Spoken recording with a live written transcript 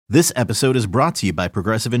This episode is brought to you by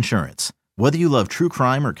Progressive Insurance. Whether you love true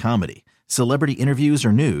crime or comedy, celebrity interviews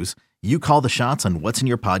or news, you call the shots on what's in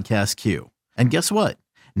your podcast queue. And guess what?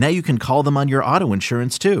 Now you can call them on your auto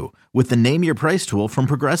insurance too with the Name Your Price tool from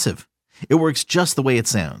Progressive. It works just the way it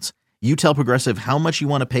sounds. You tell Progressive how much you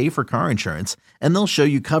want to pay for car insurance, and they'll show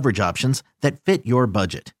you coverage options that fit your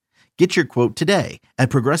budget. Get your quote today at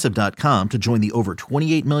Progressive.com to join the over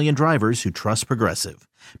 28 million drivers who trust Progressive.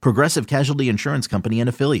 Progressive Casualty Insurance Company and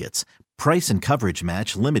Affiliates. Price and coverage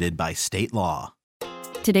match limited by state law.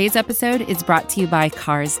 Today's episode is brought to you by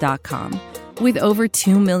Cars.com. With over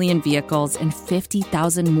 2 million vehicles and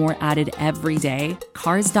 50,000 more added every day,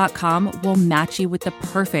 Cars.com will match you with the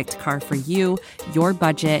perfect car for you, your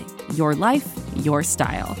budget, your life, your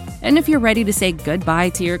style. And if you're ready to say goodbye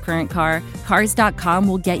to your current car, Cars.com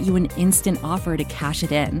will get you an instant offer to cash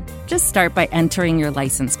it in. Just start by entering your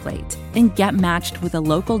license plate and get matched with a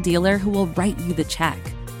local dealer who will write you the check.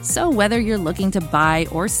 So whether you're looking to buy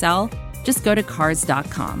or sell, just go to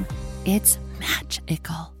Cars.com. It's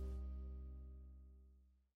magical.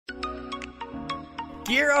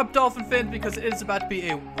 Gear up, Dolphin fans, because it is about to be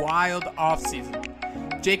a wild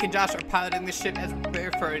offseason. Jake and Josh are piloting this ship as we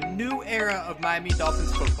prepare for a new era of Miami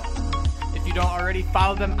Dolphins football. If you don't already,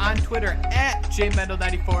 follow them on Twitter at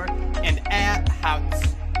jmendel94 and at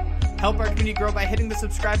Houts. Help our community grow by hitting the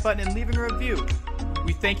subscribe button and leaving a review.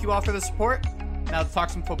 We thank you all for the support. Now let's talk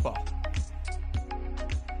some football.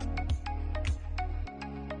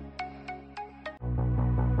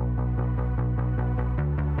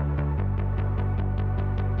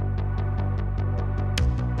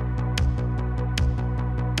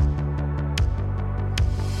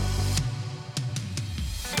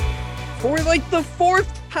 For like the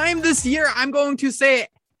fourth time this year, I'm going to say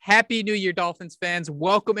Happy New Year, Dolphins fans.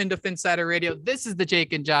 Welcome into PHINSIDER Radio. This is the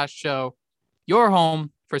Jake and Josh Show, your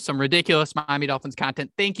home for some ridiculous Miami Dolphins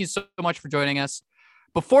content. Thank you so much for joining us.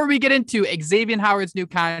 Before we get into Xavien Howard's new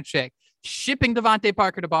contract, shipping DeVante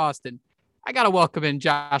Parker to Boston, I got to welcome in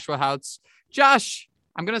Joshua Houts. Josh,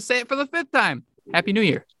 I'm going to say it for the fifth time. Happy New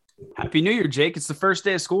Year. Happy New Year, Jake. It's the first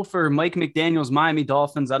day of school for Mike McDaniel's Miami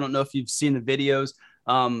Dolphins. I don't know if you've seen the videos.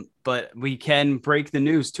 But we can break the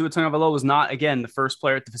news. Tua Tagovailoa was not, again, the first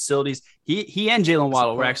player at the facilities. He and Jalen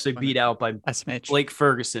Waddle were actually beat out by Blake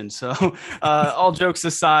Ferguson. So all jokes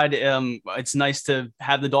aside, it's nice to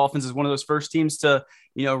have the Dolphins as one of those first teams to,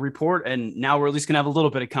 report. And now we're at least going to have a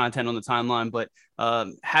little bit of content on the timeline. But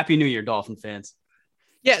Happy New Year, Dolphin fans.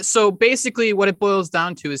 Yeah, so basically what it boils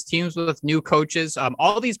down to is teams with new coaches.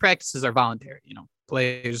 All these practices are voluntary,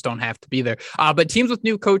 Players don't have to be there. But teams with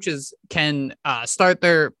new coaches can start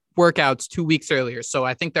their workouts 2 weeks earlier. So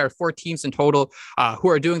I think there are 4 teams in total who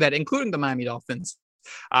are doing that, including the Miami Dolphins.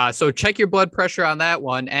 So check your blood pressure on that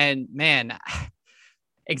one. And man,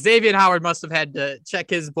 Xavien Howard must have had to check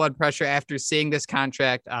his blood pressure after seeing this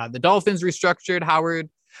contract. The Dolphins restructured Howard,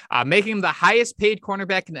 making him the highest paid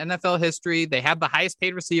cornerback in NFL history. They have the highest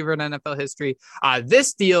paid receiver in NFL history.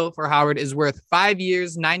 This deal for Howard is worth 5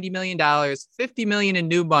 years, $90 million, $50 million in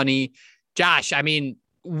new money. Josh, I mean,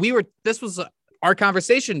 this was our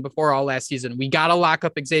conversation before all last season. We got to lock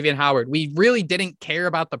up Xavien Howard. We really didn't care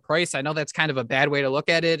about the price. I know that's kind of a bad way to look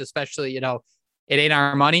at it, especially, it ain't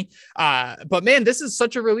our money. But man, this is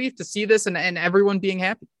such a relief to see this and everyone being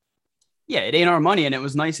happy. Yeah, it ain't our money. And it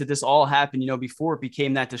was nice that this all happened, before it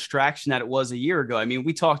became that distraction that it was a year ago. I mean,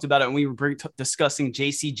 we talked about it when we were discussing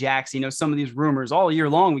JC Jackson, some of these rumors all year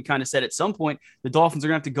long. We kind of said at some point the Dolphins are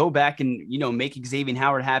going to have to go back and, make Xavien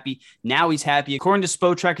Howard happy. Now he's happy. According to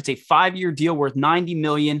Spotrac, it's a 5-year deal worth $90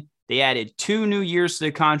 million. They added 2 new years to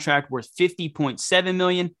the contract worth $50.7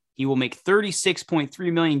 million. He will make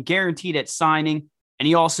 $36.3 million guaranteed at signing. And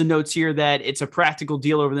he also notes here that it's a practical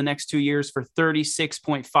deal over the next 2 years for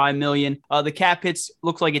 $36.5 million. The cap hits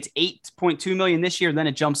look like it's $8.2 million this year. Then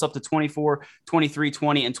it jumps up to 24, 23,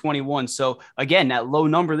 20, and 21. So again, that low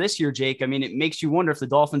number this year, Jake, I mean, it makes you wonder if the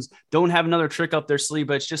Dolphins don't have another trick up their sleeve,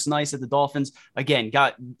 but it's just nice that the Dolphins, again,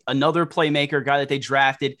 got another playmaker, guy that they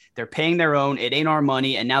drafted. They're paying their own. It ain't our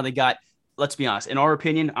money. And now they got, let's be honest, in our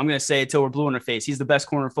opinion, I'm going to say it till we're blue in our face. He's the best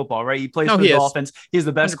corner in football, right? He plays for the Dolphins. He's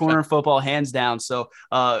the best 100%. Corner in football, hands down. So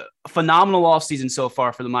phenomenal offseason so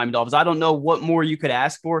far for the Miami Dolphins. I don't know what more you could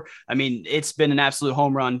ask for. I mean, it's been an absolute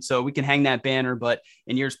home run, so we can hang that banner, but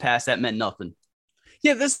in years past, that meant nothing.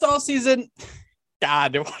 Yeah, this offseason,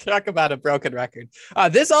 God, talk about a broken record.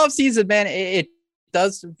 This offseason, man, it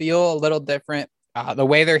does feel a little different. The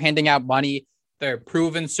way they're handing out money, they're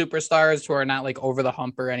proven superstars who are not like over the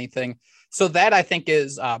hump or anything. So that I think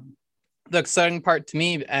is the exciting part to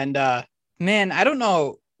me. And man, I don't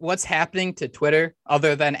know what's happening to Twitter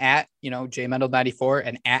other than at, JMendel94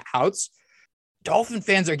 and at Houts. Dolphin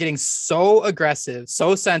fans are getting so aggressive,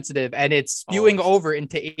 so sensitive, and it's spewing over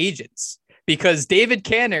into agents. Because David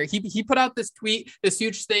Canner, he put out this tweet, this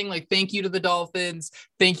huge thing, like, thank you to the Dolphins.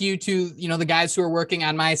 Thank you to, the guys who are working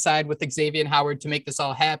on my side with Xavien Howard to make this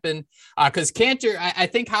all happen. Because Cantor, I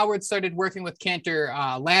think Howard started working with Cantor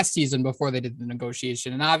last season before they did the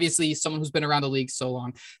negotiation. And obviously someone who's been around the league so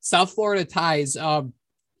long. South Florida ties,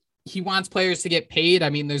 he wants players to get paid. I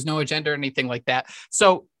mean, there's no agenda or anything like that.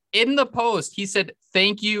 So in the post, he said,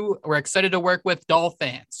 thank you. We're excited to work with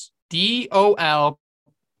Dolphins. DOLPHANS.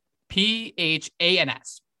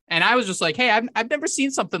 And I was just like, hey, I've never seen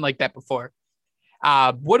something like that before.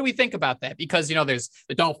 What do we think about that? Because, there's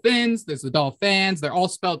the Dolphins, there's the Dolphins, they're all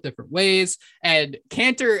spelled different ways. And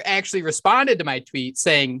Cantor actually responded to my tweet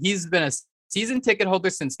saying he's been a season ticket holder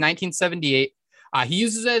since 1978. He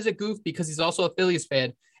uses it as a goof because he's also a Phillies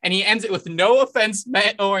fan. And he ends it with no offense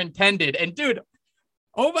meant or intended. And dude,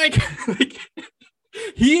 oh my God,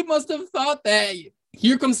 he must have thought that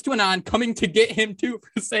here comes Twinon coming to get him too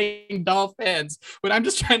for saying Dolphins. But I'm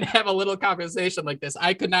just trying to have a little conversation like this.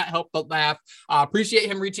 I could not help but laugh. Appreciate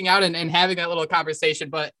him reaching out and having that little conversation,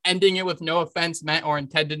 but ending it with no offense meant or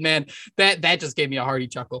intended, man, that just gave me a hearty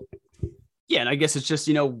chuckle. Yeah, and I guess it's just,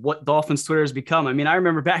 what Dolphins Twitter has become. I mean, I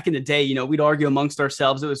remember back in the day, we'd argue amongst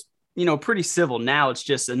ourselves. It was pretty civil. Now it's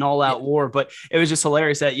just an all-out war, but it was just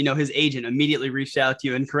hilarious that, his agent immediately reached out to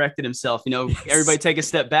you and corrected himself. Everybody take a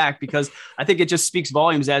step back, because I think it just speaks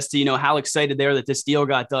volumes as to, how excited they are that this deal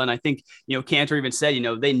got done. I think, Cantor even said,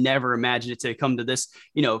 they never imagined it to come to this,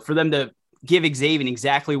 for them to give Xavien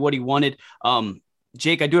exactly what he wanted.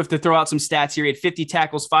 Jake, I do have to throw out some stats here. He had 50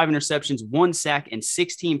 tackles, 5 interceptions, 1 sack, and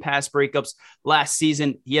 16 pass breakups last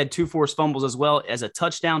season. He had 2 forced fumbles as well as a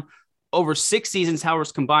touchdown. Over 6 seasons,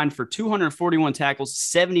 Howard's combined for 241 tackles,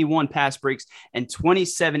 71 pass breaks, and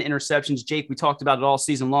 27 interceptions. Jake, we talked about it all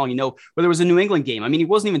season long, where there was a New England game. I mean, he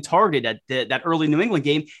wasn't even targeted at that early New England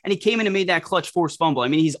game, and he came in and made that clutch forced fumble. I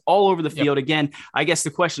mean, he's all over the field. Yep. Again, I guess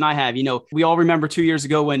the question I have, we all remember 2 years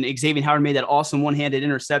ago when Xavien Howard made that awesome one-handed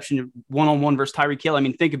interception one-on-one versus Tyreek Hill. I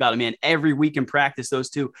mean, think about it, man. Every week in practice, those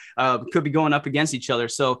two could be going up against each other.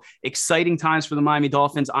 So exciting times for the Miami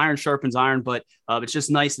Dolphins. Iron sharpens iron, but it's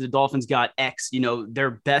just nice that the Dolphins got their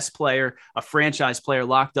best player, a franchise player,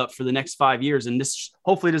 locked up for the next 5 years. And this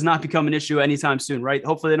hopefully does not become an issue anytime soon, right?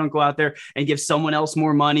 Hopefully they don't go out there and give someone else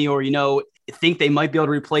more money, or, think they might be able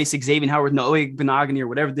to replace Xavien Howard, Benogany, or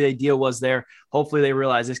whatever the deal was there. Hopefully they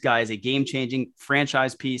realize this guy is a game-changing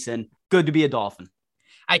franchise piece, and good to be a Dolphin.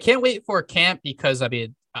 I can't wait for camp because,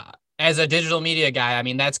 as a digital media guy, I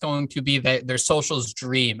mean, that's going to be their socials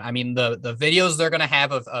dream. I mean, the videos they're going to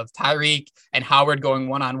have of Tyreek and Howard going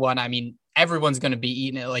one-on-one. I mean, everyone's going to be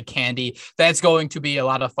eating it like candy. That's going to be a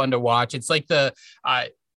lot of fun to watch. It's like the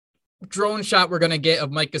drone shot we're going to get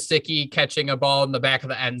of Mike Gesicki catching a ball in the back of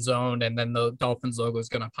the end zone, and then the Dolphins logo is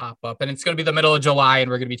going to pop up, and it's going to be the middle of July, and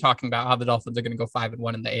we're going to be talking about how the Dolphins are going to go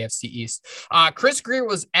 5-1 in the AFC East. Chris Greer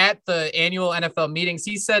was at the annual NFL meetings.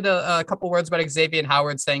 He said a couple words about Xavien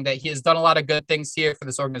Howard, saying that he has done a lot of good things here for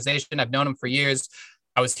this organization. I've known him for years.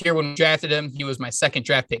 I was here when we drafted him. He was my second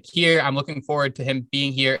draft pick here. I'm looking forward to him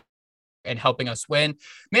being here and helping us win.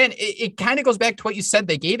 Man, it kind of goes back to what you said.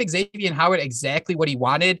 They gave Xavien Howard exactly what he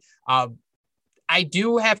wanted. I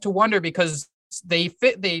do have to wonder, because they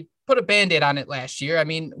put a Band-Aid on it last year. I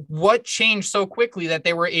mean, what changed so quickly that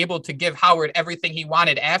they were able to give Howard everything he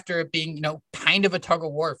wanted after it being, kind of a tug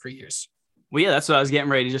of war for years? Well, yeah, that's what I was getting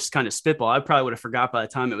ready to just kind of spitball. I probably would have forgot by the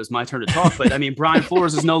time it was my turn to talk. But I mean, Brian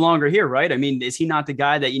Flores is no longer here, right? I mean, is he not the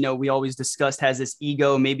guy that, we always discussed has this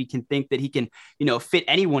ego, maybe can think that he can, fit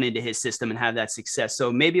anyone into his system and have that success?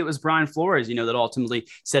 So maybe it was Brian Flores, that ultimately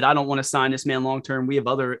said, I don't want to sign this man long-term. We have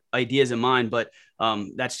other ideas in mind, but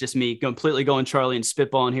that's just me completely going Charlie and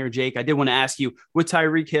spitballing here, Jake. I did want to ask you, with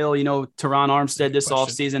Tyreek Hill, Teron Armstead this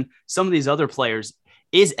offseason, some of these other players,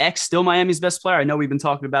 is X still Miami's best player? I know we've been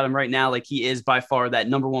talking about him right now, like he is by far that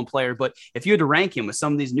number one player. But if you had to rank him with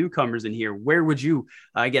some of these newcomers in here, where would you,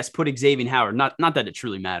 I guess, put Xavien Howard? Not that it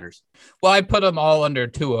truly matters. Well, I put them all under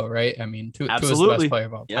Tua, right? I mean, Tua is the best player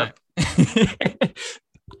of all time.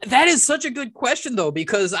 That is such a good question, though,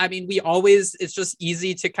 because I mean, it's just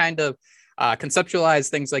easy to kind of conceptualize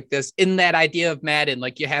things like this in that idea of Madden,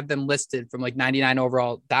 like you have them listed from like 99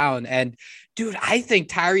 overall down. And dude, I think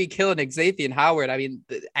Tyreek Hill and Xavien Howard, I mean,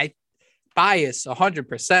 I bias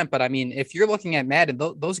 100%, but I mean, if you're looking at Madden,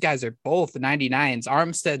 those guys are both 99s.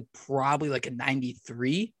 Armstead probably like a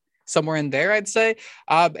 93, somewhere in there, I'd say.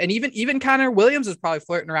 And even Connor Williams is probably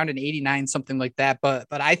flirting around an 89, something like that. But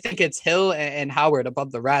I think it's Hill and Howard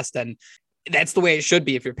above the rest. And that's the way it should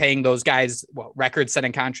be if you're paying those guys,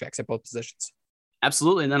 record-setting contracts at both positions.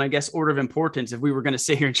 Absolutely. And then I guess order of importance, if we were going to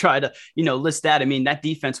sit here and try to, list that, I mean, that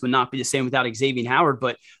defense would not be the same without Xavien Howard.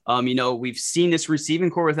 But, we've seen this receiving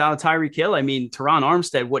core without Tyreek Hill. I mean, Teron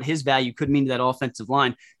Armstead, what his value could mean to that offensive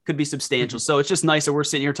line could be substantial. So it's just nice that we're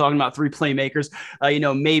sitting here talking about three playmakers,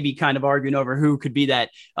 maybe kind of arguing over who could be that,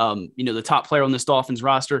 the top player on this Dolphins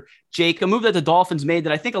roster. Jake, a move that the Dolphins made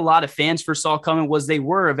that I think a lot of fans foresaw coming was they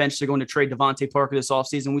were eventually going to trade DeVante Parker this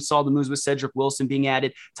offseason. We saw the moves with Cedric Wilson being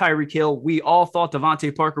added, Tyreek Hill. We all thought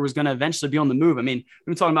DeVante Parker was going to eventually be on the move. I mean, we've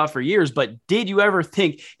been talking about it for years, but did you ever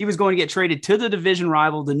think he was going to get traded to the division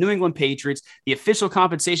rival, the New England Patriots? The official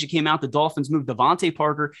compensation came out. The Dolphins moved DeVante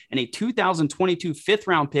Parker and a 2022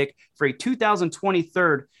 fifth-round pick for a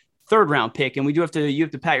 2023 third-round pick. And you have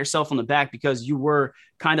to pat yourself on the back because you were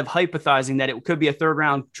kind of hypothesizing that it could be a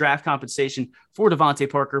third-round draft compensation for DeVante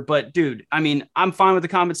Parker. But, dude, I mean, I'm fine with the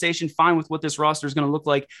compensation, fine with what this roster is going to look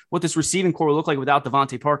like, what this receiving core will look like without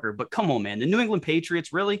DeVante Parker. But come on, man, the New England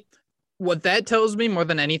Patriots, really? What that tells me more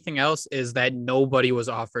than anything else is that nobody was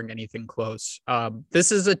offering anything close.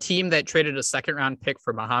 This is a team that traded a second-round pick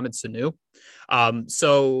for Mohamed Sanu.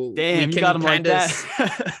 So damn, you got him like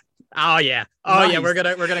that. Oh yeah. Nice. Yeah. We're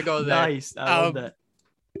gonna go there. Nice. I love that.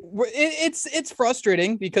 It's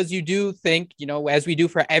frustrating because you do think, as we do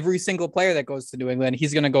for every single player that goes to New England,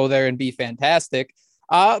 he's going to go there and be fantastic.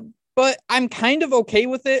 But I'm kind of okay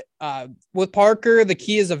with it. With Parker, the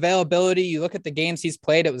key is availability. You look at the games he's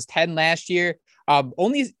played. It was 10 last year.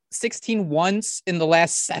 Only 16 once in the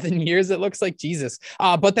last 7 years. It looks like Jesus.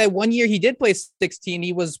 But that 1 year he did play 16.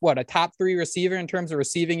 He was a top 3 receiver in terms of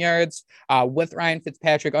receiving yards with Ryan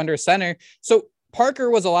Fitzpatrick under center. So Parker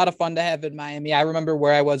was a lot of fun to have in Miami. I remember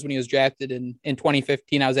where I was when he was drafted in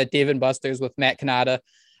 2015. I was at Dave & Buster's with Matt Canada,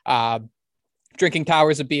 drinking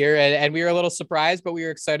towers of beer, and we were a little surprised, but we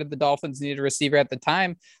were excited the Dolphins needed a receiver at the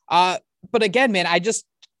time. But again, man, I just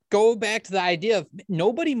go back to the idea of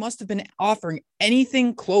nobody must have been offering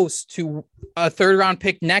anything close to a third-round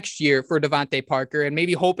pick next year for DeVante Parker, and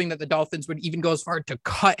maybe hoping that the Dolphins would even go as far to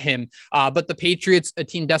cut him. But the Patriots, a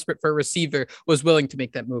team desperate for a receiver, was willing to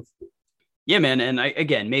make that move. Yeah, man. And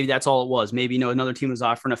again, maybe that's all it was. Maybe, another team was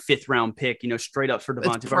offering a 5th-round pick, straight up for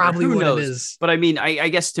DeVante Parker. Probably Who what knows? it is. But I mean, I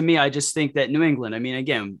guess to me, I just think that New England, I mean,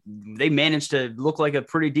 again, they managed to look like a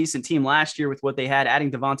pretty decent team last year with what they had, adding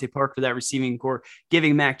DeVante Parker to that receiving core,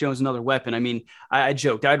 giving Mac Jones another weapon. I mean, I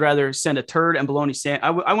joked, I'd rather send a turd and bologna sandwich. I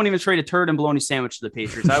wouldn't even trade a turd and bologna sandwich to the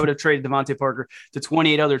Patriots. I would have traded DeVante Parker to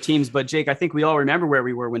 28 other teams. But Jake, I think we all remember where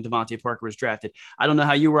we were when DeVante Parker was drafted. I don't know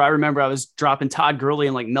how you were. I remember I was dropping Todd Gurley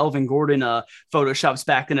and like Melvin Gordon Photoshop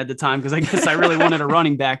back then at the time because I guess I really wanted a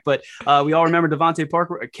running back, but we all remember DeVante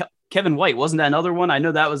Parker, Kevin White, wasn't that another one? I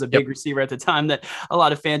know that was a big receiver at the time that a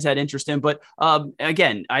lot of fans had interest in, but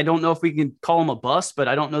again, I don't know if we can call him a bust, but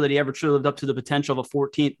I don't know that he ever truly lived up to the potential of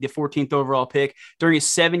the 14th overall pick. During his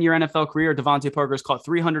 7-year NFL career, DeVante Parker has caught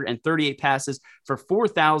 338 passes for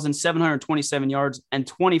 4,727 yards and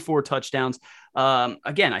 24 touchdowns.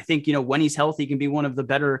 Again, I think, when he's healthy, he can be one of the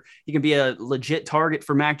better, he can be a legit target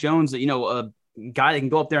for Mac Jones, a guy that can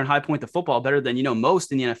go up there and high point the football better than,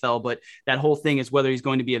 most in the NFL. But that whole thing is whether he's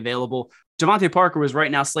going to be available. DeVante Parker was right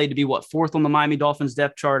now slated to be 4th on the Miami Dolphins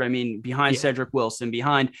depth chart. I mean, behind Cedric Wilson,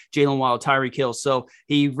 behind Jalen Waddle, Tyreek Hill. So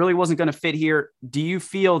he really wasn't going to fit here. Do you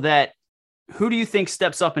feel that who do you think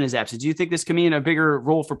steps up in his absence? Do you think this can mean a bigger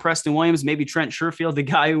role for Preston Williams? Maybe Trent Sherfield, the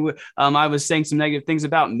guy who I was saying some negative things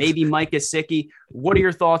about, maybe Mike Gesicki. What are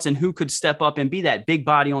your thoughts and who could step up and be that big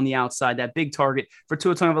body on the outside, that big target for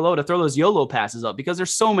Tua Tagovailoa to throw those YOLO passes up? Because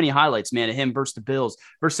there's so many highlights, man, of him versus the Bills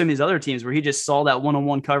versus some of these other teams where he just saw that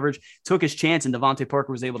one-on-one coverage, took his chance, and DeVante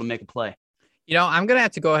Parker was able to make a play. I'm going to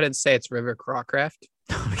have to go ahead and say it's River Crawcraft.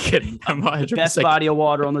 I'm kidding. I'm the best body of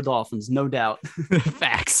water on the Dolphins, no doubt.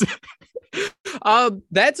 Facts.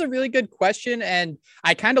 That's a really good question. And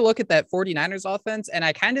I kind of look at that 49ers offense and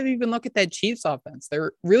I kind of even look at that Chiefs offense.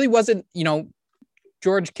 There really wasn't,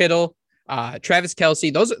 George Kittle, Travis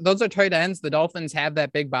Kelce, those are tight ends. The Dolphins have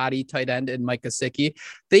that big body tight end in Mike Gesicki.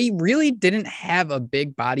 They really didn't have a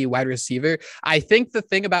big body wide receiver. I think the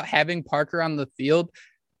thing about having Parker on the field,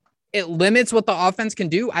 it limits what the offense can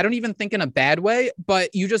do. I don't even think in a bad way,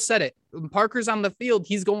 but you just said it. When Parker's on the field,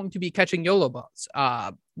 he's going to be catching YOLO balls.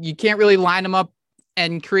 You can't really line him up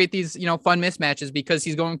and create these, fun mismatches because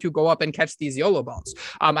he's going to go up and catch these YOLO balls.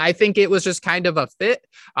 I think it was just kind of a fit.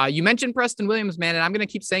 You mentioned Preston Williams, man, and I'm going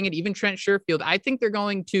to keep saying it, even Trent Sherfield. I think they're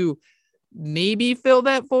going to maybe fill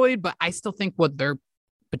that void, but I still think what their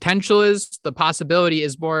potential is, the possibility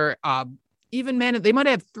is more even, man, they might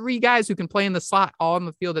have 3 guys who can play in the slot all on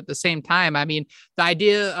the field at the same time. I mean, the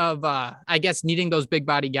idea of, I guess, needing those big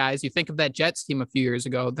body guys, you think of that Jets team a few years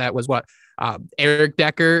ago, that was Eric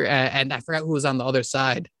Decker, and I forgot who was on the other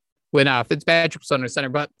side when Fitzpatrick was under center.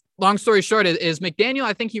 But long story short is McDaniel,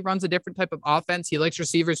 I think he runs a different type of offense. He likes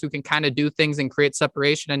receivers who can kind of do things and create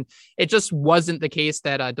separation. And it just wasn't the case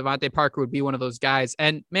that DeVante Parker would be one of those guys.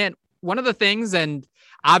 And man, one of the things, and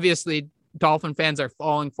obviously Dolphin fans are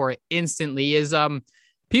falling for it instantly, is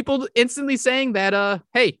people instantly saying that,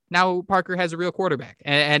 hey, now Parker has a real quarterback,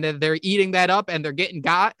 and they're eating that up, and they're getting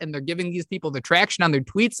and they're giving these people the traction on their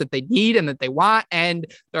tweets that they need and that they want, and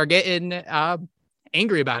they're getting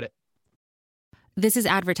angry about it. This is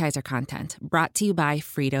advertiser content brought to you by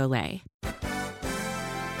Frito-Lay.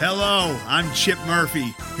 Hello, I'm Chip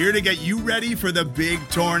Murphy, here to get you ready for the big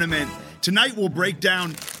tournament. Tonight we'll break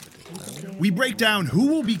down who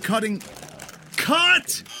will be cutting.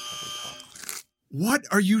 Cut! What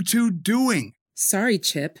are you two doing? Sorry,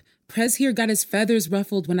 Chip. Prez here got his feathers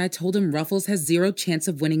ruffled when I told him Ruffles has 0 chance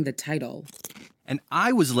of winning the title. And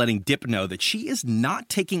I was letting Dip know that she is not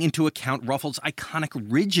taking into account Ruffles' iconic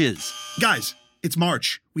ridges. Guys, it's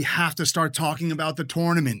March. We have to start talking about the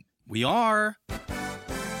tournament. We are.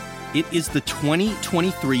 It is the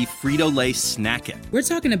 2023 Frito-Lay Snack It. We're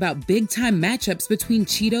talking about big-time matchups between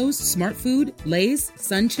Cheetos, Smart Food, Lay's,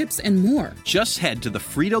 Sun Chips, and more. Just head to the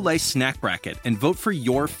Frito-Lay Snack Bracket and vote for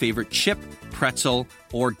your favorite chip, pretzel,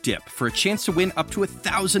 or dip for a chance to win up to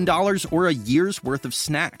 $1,000 or a year's worth of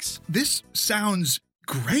snacks. This sounds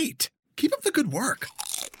great. Keep up the good work.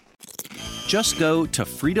 Just go to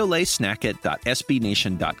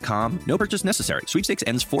fritolaysnackit.sbnation.com. No purchase necessary. Sweepstakes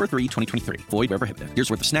ends 4/3/2023. Void where prohibited.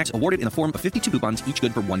 Here's worth of snacks awarded in the form of 52 coupons, each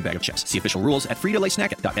good for 1 bag of chips. See official rules at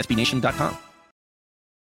fritolaysnackit.sbnation.com.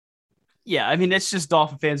 Yeah, I mean, it's just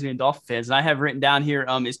Dolphin fans being Dolphin fans. And I have written down here,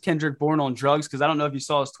 is Kendrick Bourne on drugs? Because I don't know if you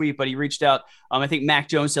saw his tweet, but he reached out. I think Mac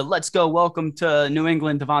Jones said, let's go. Welcome to New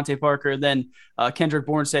England, DeVante Parker. Then Kendrick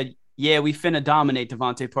Bourne said, yeah, we finna dominate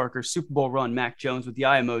DeVante Parker. Super Bowl run, Mac Jones with the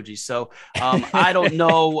eye emoji. So I don't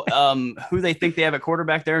know who they think they have at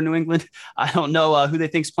quarterback there in New England. I don't know who they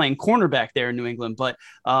think's playing cornerback there in New England. But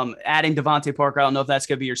adding DeVante Parker, I don't know if that's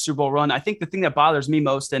going to be your Super Bowl run. I think the thing that bothers me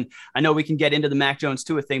most, and I know we can get into the Mac Jones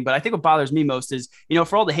Tua thing, but I think what bothers me most is,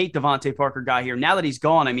 for all the hate DeVante Parker got here, now that he's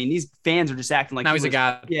gone, I mean, these fans are just acting like now he's a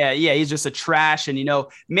god. Yeah, he's just a trash. And,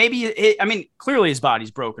 maybe, clearly his body's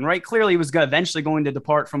broken, right? Clearly he was eventually going to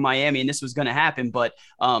depart from Miami, and this was going to happen. But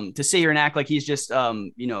to sit here and act like he's just,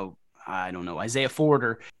 I don't know, Isaiah Ford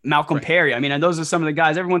or Malcolm Perry. I mean, and those are some of the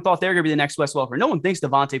guys everyone thought they were going to be the next Wes Welker. No one thinks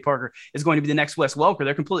DeVante Parker is going to be the next Wes Welker.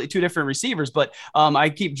 They're completely 2 different receivers. But I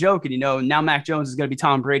keep joking, now Mac Jones is going to be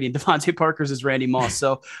Tom Brady and DeVante Parker's is Randy Moss.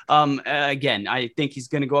 So again, I think he's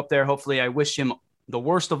going to go up there. Hopefully, I wish him the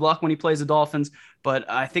worst of luck when he plays the Dolphins, but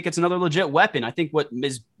I think it's another legit weapon. I think what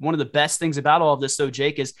is one of the best things about all of this, though,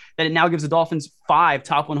 Jake, is that it now gives the Dolphins 5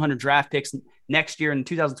 top 100 draft picks next year in the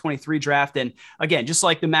 2023 draft. And again, just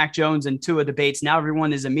like the Mac Jones and Tua debates, now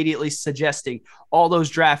everyone is immediately suggesting all those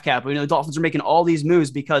draft capital. The Dolphins are making all these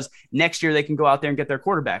moves because next year they can go out there and get their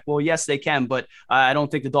quarterback. Well, yes, they can, but I don't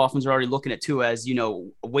think the Dolphins are already looking at Tua as, a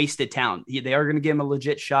wasted talent. They are going to give him a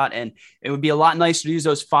legit shot, and it would be a lot nicer to use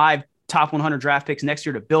those 5 top 100 draft picks next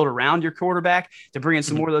year to build around your quarterback, to bring in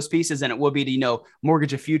some more of those pieces than it would be to,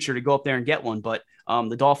 mortgage a future to go up there and get one. But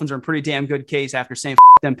the Dolphins are in pretty damn good case after saying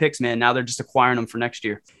them picks, man. Now they're just acquiring them for next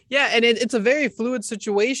year. Yeah. And it's a very fluid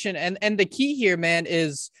situation. And the key here, man,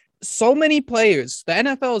 is so many players, the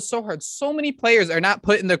NFL is so hard. So many players are not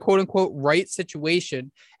put in the quote unquote right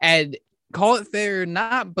situation, and call it fair or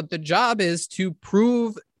not, but the job is to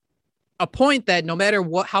prove a point that no matter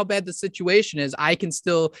how bad the situation is, I can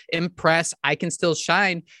still impress, I can still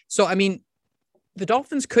shine. So, I mean, the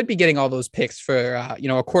Dolphins could be getting all those picks for,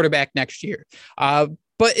 a quarterback next year.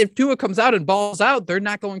 But if Tua comes out and balls out, they're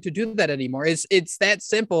not going to do that anymore. It's that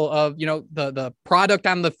simple of, the product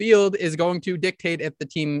on the field is going to dictate if the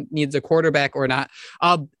team needs a quarterback or not.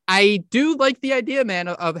 I do like the idea, man,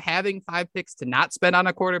 of having 5 picks to not spend on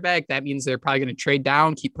a quarterback. That means they're probably going to trade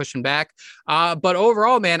down, keep pushing back. But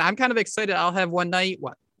overall, man, I'm kind of excited. I'll have one night,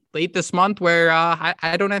 late this month where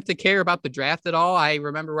I don't have to care about the draft at all. I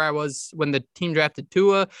remember where I was when the team drafted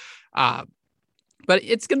Tua. But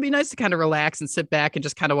it's going to be nice to kind of relax and sit back and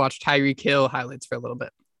just kind of watch Tyreek Hill highlights for a little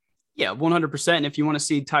bit. Yeah, 100%. And if you want to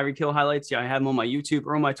see Tyreek Hill highlights, I have them on my YouTube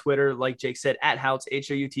or on my Twitter. Like Jake said, at Houtz,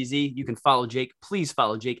 Houtz. You can follow Jake. Please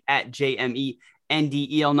follow Jake at JME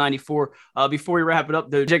NDEL94. Before we wrap it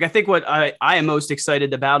up, though, Jake, I think what I am most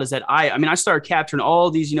excited about is that I started capturing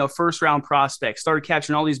all these, first round prospects, started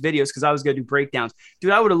capturing all these videos because I was going to do breakdowns.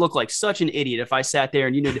 Dude, I would have looked like such an idiot if I sat there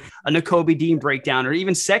and did a Nakobe Dean breakdown or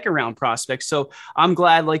even second round prospects. So I'm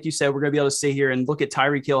glad, like you said, we're going to be able to sit here and look at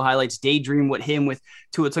Tyreek Hill highlights, daydream with him, with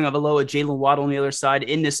Tua Tagovailoa, Jalen Waddle on the other side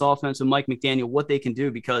in this offense with Mike McDaniel, what they can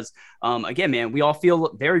do. Because again, man, we all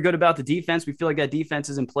feel very good about the defense. We feel like that defense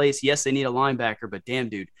is in place. Yes, they need a linebacker, but damn,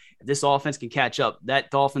 dude, if this offense can catch up,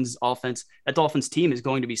 that Dolphins team is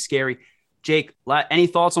going to be scary. Jake, any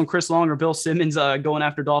thoughts on Chris Long or Bill Simmons going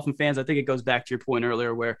after Dolphin fans? I think it goes back to your point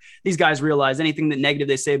earlier where these guys realize anything that negative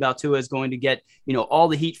they say about Tua is going to get, all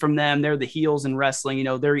the heat from them. They're the heels in wrestling,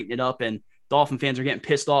 they're eating it up, and Dolphin fans are getting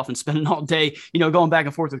pissed off and spending all day, going back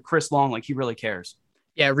and forth with Chris Long like he really cares.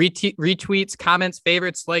 Yeah, retweets, comments,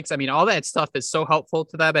 favorites, likes. I mean, all that stuff is so helpful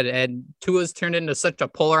to them. And Tua's turned into such a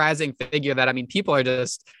polarizing figure that, people are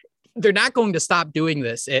they're not going to stop doing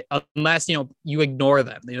this unless, you ignore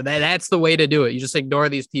them. That's the way to do it. You just ignore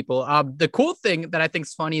these people. The cool thing that I think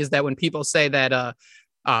is funny is that when people say that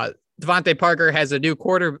DeVante Parker has a new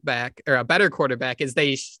quarterback or a better quarterback, is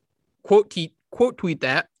they quote tweet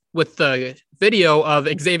that with the video of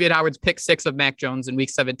Xavien Howard's pick 6 of Mac Jones in week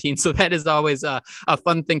 17. So that is always a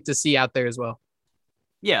fun thing to see out there as well.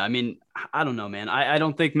 Yeah, I don't know, man. I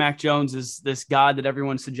don't think Mac Jones is this god that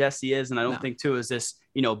everyone suggests he is, and I don't think Tua is this,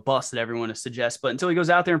 bust that everyone suggests. But until he goes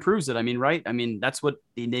out there and proves it, right? That's what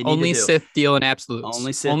they need Only to do. Sith deal in absolutes.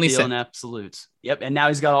 Only Sith deal in absolutes. Yep, and now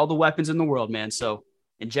he's got all the weapons in the world, man. So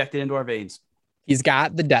inject it into our veins. He's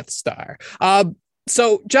got the Death Star.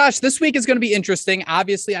 So, Josh, this week is going to be interesting.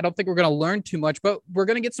 Obviously, I don't think we're going to learn too much, but we're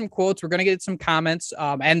going to get some quotes. We're going to get some comments,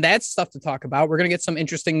 and that's stuff to talk about. We're going to get some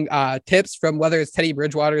interesting tips from whether it's Teddy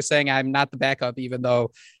Bridgewater saying I'm not the backup, even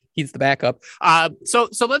though he's the backup. So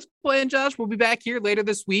let's play in, Josh. We'll be back here later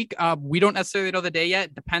this week. We don't necessarily know the day yet.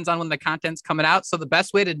 It depends on when the content's coming out. So the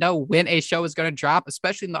best way to know when a show is going to drop,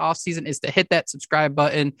 especially in the off season, is to hit that subscribe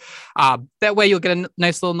button. That way you'll get a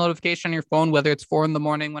nice little notification on your phone, whether it's 4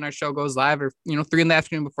 a.m. when our show goes live or, 3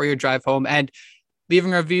 p.m. before your drive home. And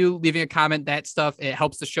leaving a review, leaving a comment, that stuff, it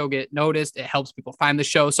helps the show get noticed. It helps people find the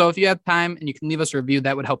show. So if you have time and you can leave us a review,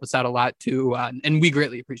 that would help us out a lot too. And we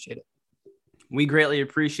greatly appreciate it. We greatly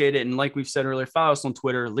appreciate it. And like we've said earlier, follow us on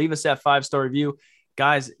Twitter. Leave us that 5-star review.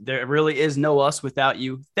 Guys, there really is no us without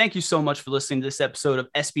you. Thank you so much for listening to this episode of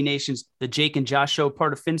SB Nation's The Jake and Josh Show,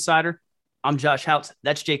 part of PHINSIDER. I'm Josh Houts.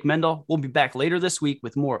 That's Jake Mendel. We'll be back later this week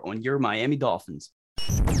with more on your Miami Dolphins.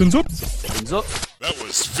 Fins up. Fins up. That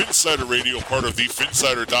was PHINSIDER Radio, part of the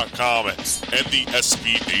PHINSIDER.com and the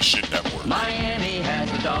SB Nation Network. Miami has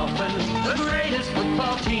the Dolphins, the greatest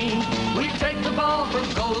football team. We take the ball from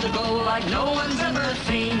goal to goal like no one's ever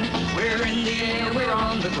seen. We're in the air, we're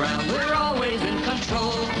on the ground, we're always in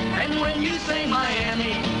control. And when you say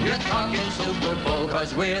Miami, you're talking Super Bowl,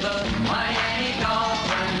 'cause we're the Miami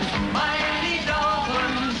Dolphins. Miami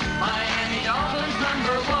Dolphins, Miami Dolphins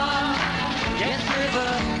 #1. Yes, we're the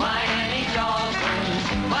Miami Dolphins,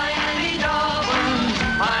 Miami Dolphins,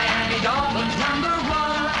 Miami Dolphins #1.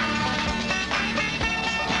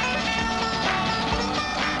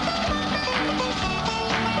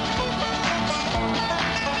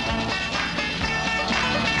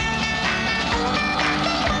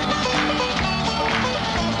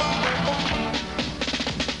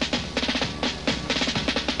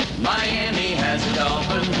 Miami has the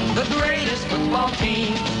Dolphins, the greatest football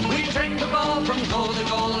team. We take the ball from goal to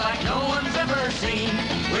goal like no one's ever seen.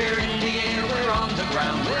 We're in the air, we're on the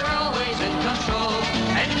ground, we're always in control.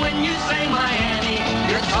 And when you say Miami,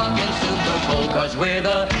 you're talking Super Bowl, 'cause we're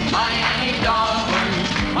the Miami